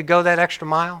willing to go that extra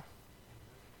mile?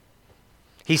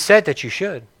 He said that you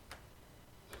should.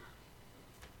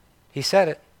 He said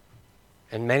it.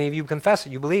 And many of you confess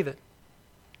it. You believe it.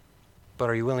 But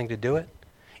are you willing to do it?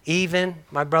 Even,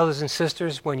 my brothers and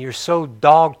sisters, when you're so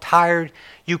dog-tired,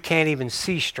 you can't even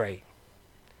see straight.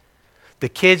 The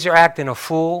kids are acting a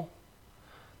fool.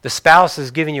 The spouse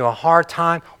is giving you a hard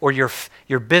time, or your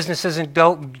business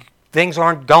things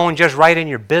aren't going just right in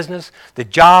your business. The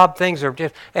job, things are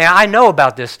just, and I know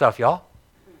about this stuff, y'all.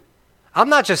 I'm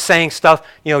not just saying stuff,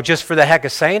 just for the heck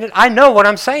of saying it. I know what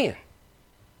I'm saying.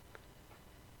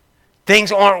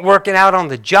 Things aren't working out on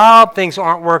the job. Things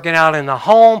aren't working out in the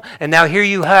home. And now here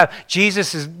you have,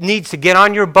 Jesus needs to get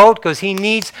on your boat because he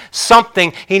needs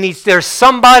something. There's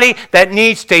somebody that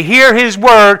needs to hear his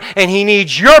word, and he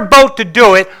needs your boat to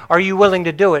do it. Are you willing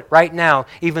to do it right now,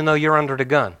 even though you're under the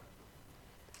gun?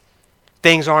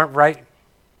 Things aren't right.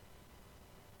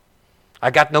 I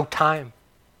got no time.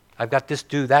 I've got this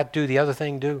do, that do, the other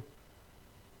thing do.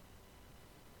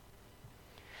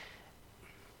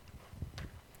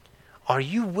 Are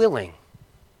you willing,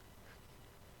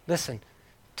 listen,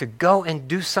 to go and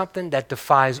do something that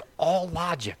defies all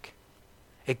logic?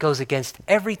 It goes against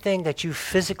everything that you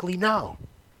physically know.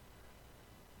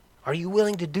 Are you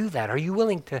willing to do that? Are you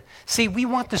willing to? See, we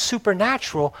want the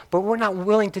supernatural, but we're not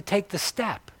willing to take the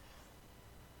step.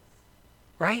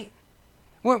 Right?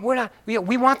 We're not.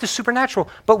 We want the supernatural,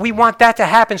 but we want that to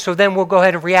happen, so then we'll go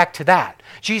ahead and react to that.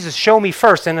 Jesus, show me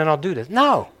first, and then I'll do this.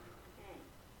 No.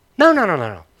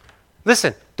 No.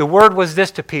 Listen, the word was this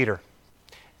to Peter.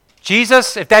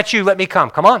 Jesus, if that's you, let me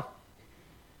come. Come on.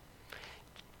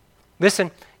 Listen,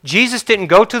 Jesus didn't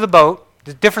go to the boat. It's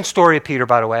a different story of Peter,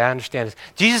 by the way. I understand this.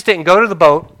 Jesus didn't go to the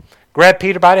boat, grab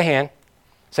Peter by the hand,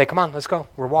 say, come on, let's go.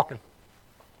 We're walking.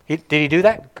 Did he do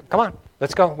that? Come on,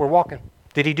 let's go. We're walking.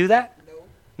 Did he do that?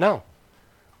 No.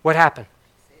 What happened?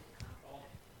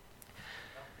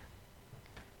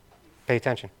 Pay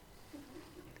attention.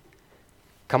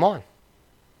 Come on.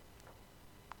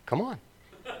 Come on.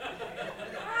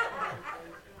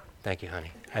 Thank you,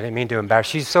 honey. I didn't mean to embarrass.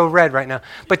 She's so red right now.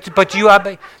 But you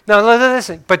no,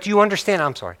 listen. But you understand.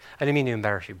 I'm sorry. I didn't mean to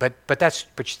embarrass you. But that's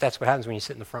what happens when you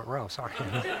sit in the front row. Sorry.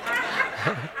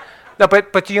 No,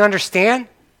 but do you understand?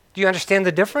 Do you understand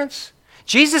the difference?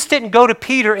 Jesus didn't go to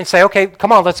Peter and say, "Okay,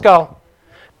 come on, let's go."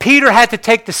 Peter had to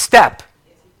take the step.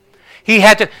 He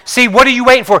had to see. What are you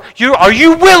waiting for? Are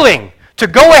you willing to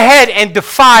go ahead and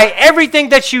defy everything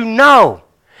that you know?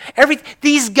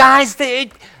 These guys,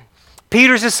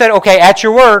 Peter's just said, okay, at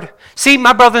your word. See,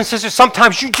 my brothers and sisters,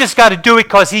 sometimes you just got to do it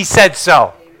because he said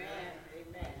so.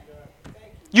 Amen.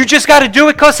 You just got to do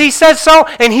it because he said so,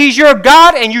 and he's your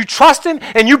God, and you trust him,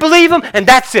 and you believe him, and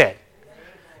that's it.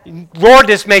 Lord,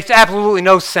 this makes absolutely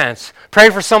no sense.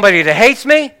 Pray for somebody that hates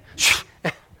me.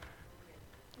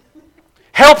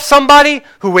 Help somebody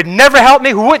who would never help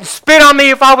me, who wouldn't spit on me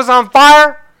if I was on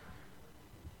fire.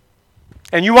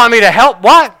 And you want me to help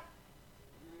what?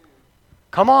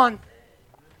 Come on.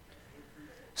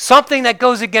 Something that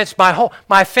goes against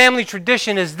my family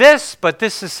tradition is this, but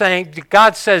this is saying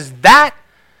God says that.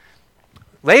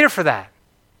 Later for that.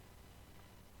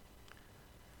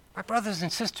 My brothers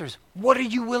and sisters, what are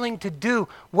you willing to do?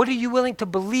 What are you willing to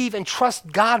believe and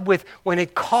trust God with when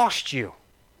it costs you?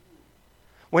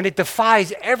 When it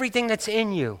defies everything that's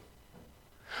in you?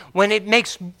 When it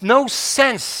makes no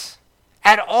sense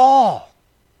at all?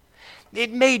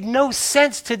 It made no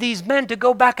sense to these men to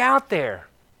go back out there.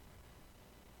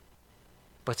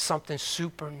 But something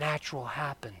supernatural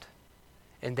happened,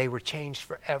 and they were changed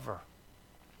forever.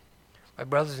 My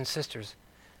brothers and sisters,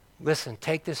 listen,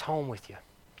 take this home with you.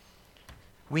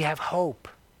 We have hope,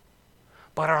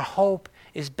 but our hope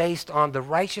is based on the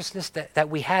righteousness that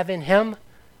we have in him.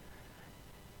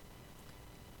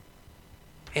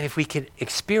 And if we can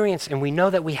experience and we know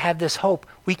that we have this hope,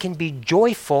 we can be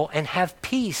joyful and have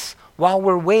peace while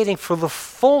we're waiting for the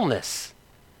fullness.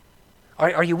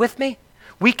 Are you with me?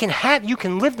 You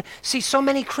can live. See, so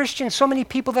many Christians, so many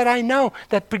people that I know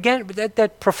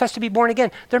that profess to be born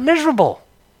again, they're miserable.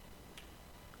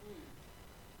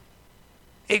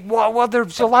 Well,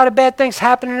 there's a lot of bad things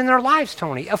happening in their lives,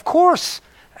 Tony. Of course,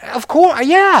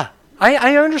 yeah.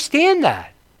 I understand that.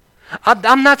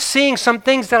 I'm not seeing some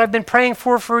things that I've been praying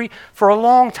for a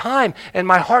long time, and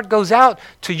my heart goes out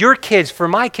to your kids, for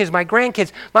my kids, my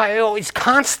grandkids. It's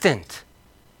constant.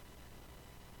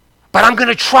 But I'm going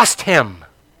to trust him.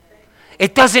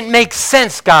 It doesn't make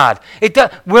sense, God.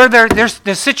 There's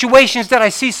the situations that I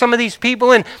see some of these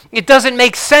people in, it doesn't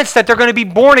make sense that they're going to be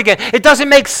born again. It doesn't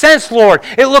make sense, Lord.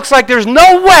 It looks like there's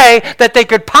no way that they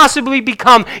could possibly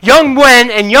become young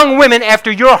men and young women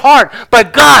after your heart.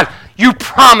 But God, you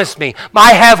promised me.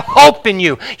 I have hope in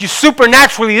you.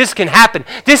 Supernaturally, this can happen.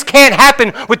 This can't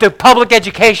happen with the public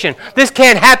education. This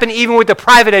can't happen even with the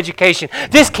private education.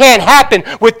 This can't happen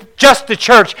with just the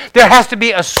church. There has to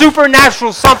be a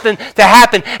supernatural something to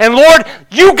happen. And Lord,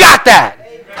 you got that.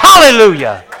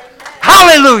 Hallelujah.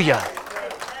 Hallelujah.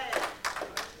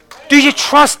 Do you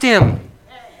trust him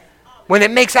when it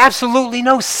makes absolutely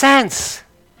no sense?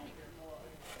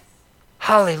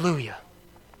 Hallelujah.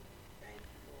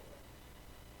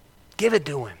 Give it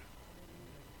to him.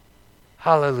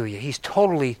 Hallelujah. He's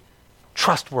totally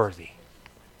trustworthy.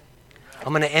 I'm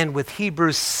going to end with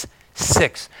Hebrews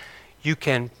 6.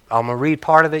 I'm going to read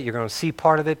part of it. You're going to see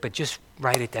part of it, but just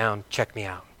write it down. Check me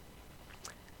out.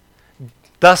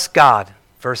 Thus God,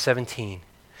 verse 17,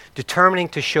 determining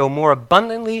to show more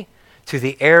abundantly to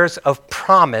the heirs of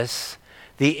promise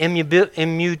the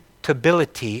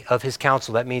immutability of his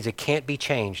counsel. That means it can't be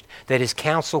changed, that his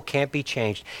counsel can't be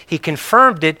changed. He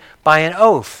confirmed it by an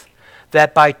oath,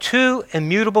 that by two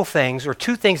immutable things, or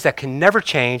two things that can never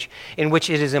change, in which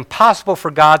it is impossible for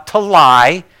God to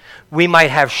lie, we might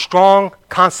have strong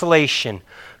consolation,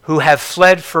 who have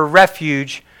fled for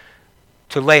refuge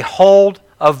to lay hold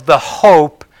of the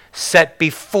hope set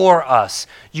before us.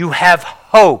 You have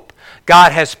hope.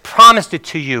 God has promised it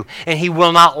to you, and he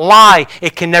will not lie.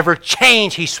 It can never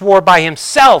change. He swore by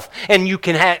himself, and you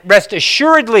can rest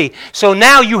assuredly. So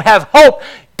now you have hope.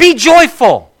 Be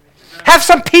joyful. Have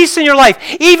some peace in your life.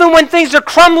 Even when things are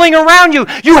crumbling around you,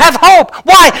 you have hope.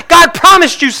 Why? God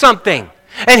promised you something.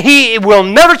 And he will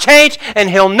never change, and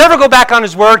he'll never go back on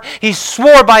his word. He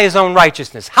swore by his own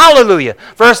righteousness. Hallelujah.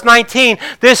 Verse 19,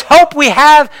 this hope we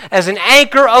have as an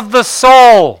anchor of the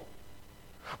soul,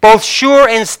 both sure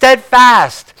and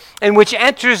steadfast, in which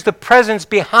enters the presence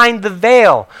behind the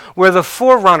veil, where the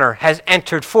forerunner has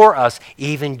entered for us,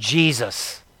 even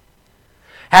Jesus.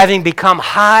 Having become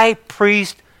high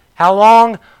priest, how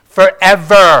long?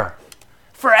 Forever.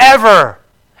 Forever.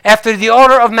 After the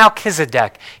order of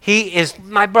Melchizedek. He is,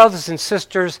 my brothers and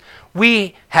sisters,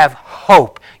 we have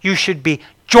hope. You should be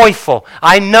joyful.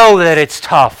 I know that it's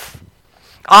tough.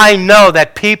 I know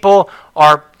that people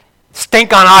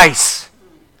stink on ice.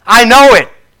 I know it.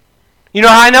 You know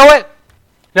how I know it?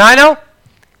 Now I know?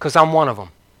 Because I'm one of them.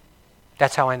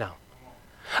 That's how I know.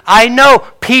 I know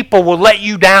people will let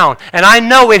you down, and I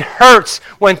know it hurts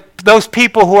when those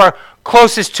people who are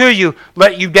closest to you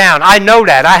let you down. I know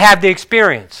that. I have the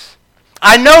experience.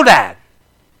 I know that.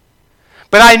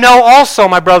 But I know also,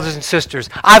 my brothers and sisters,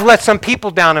 I've let some people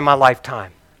down in my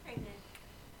lifetime.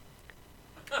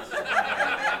 I'm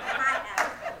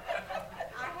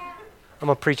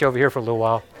going to preach over here for a little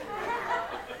while.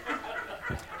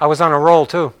 I was on a roll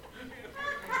too.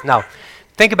 No.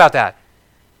 Think about that.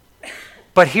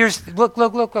 But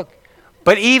look.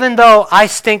 But even though I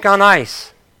stink on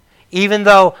ice, even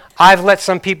though I've let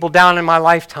some people down in my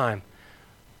lifetime,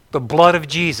 the blood of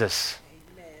Jesus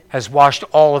has washed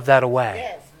all of that away.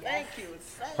 Yes, thank you.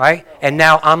 Right? And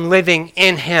now I'm living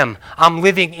in him. I'm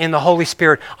living in the Holy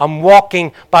Spirit. I'm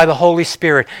walking by the Holy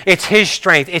Spirit. It's his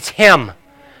strength. It's him.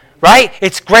 Right?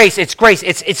 It's grace. It's grace.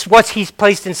 It's what he's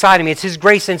placed inside of me. It's his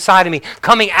grace inside of me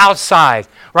coming outside.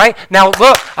 Right? Now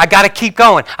look, I got to keep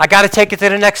going. I got to take it to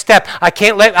the next step. I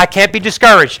can't be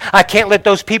discouraged. I can't let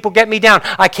those people get me down.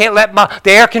 I can't let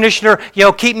the air conditioner,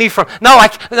 keep me from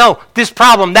this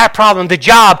problem, that problem, the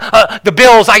job, the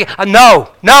bills.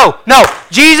 No.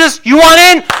 Jesus, you want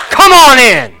in? Come on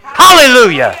in.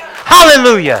 Hallelujah.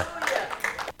 Hallelujah.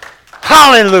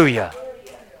 Hallelujah.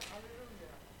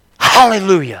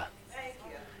 Hallelujah.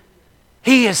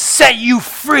 He has set you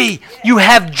free. You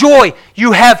have joy.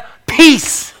 You have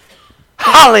peace.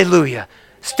 Hallelujah.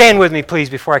 Stand with me, please,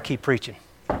 before I keep preaching.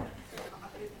 I'm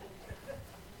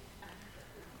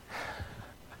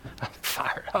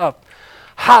fired up.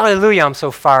 Hallelujah, I'm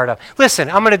so fired up. Listen,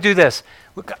 I'm going to do this.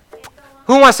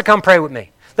 Who wants to come pray with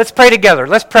me? Let's pray together.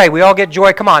 Let's pray. We all get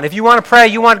joy. Come on. If you want to pray,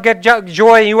 you want to get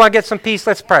joy, you want to get some peace,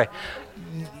 let's pray.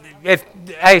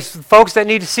 Hey, folks that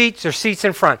need seats, there's seats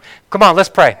in front. Come on, let's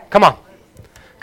pray. Come on.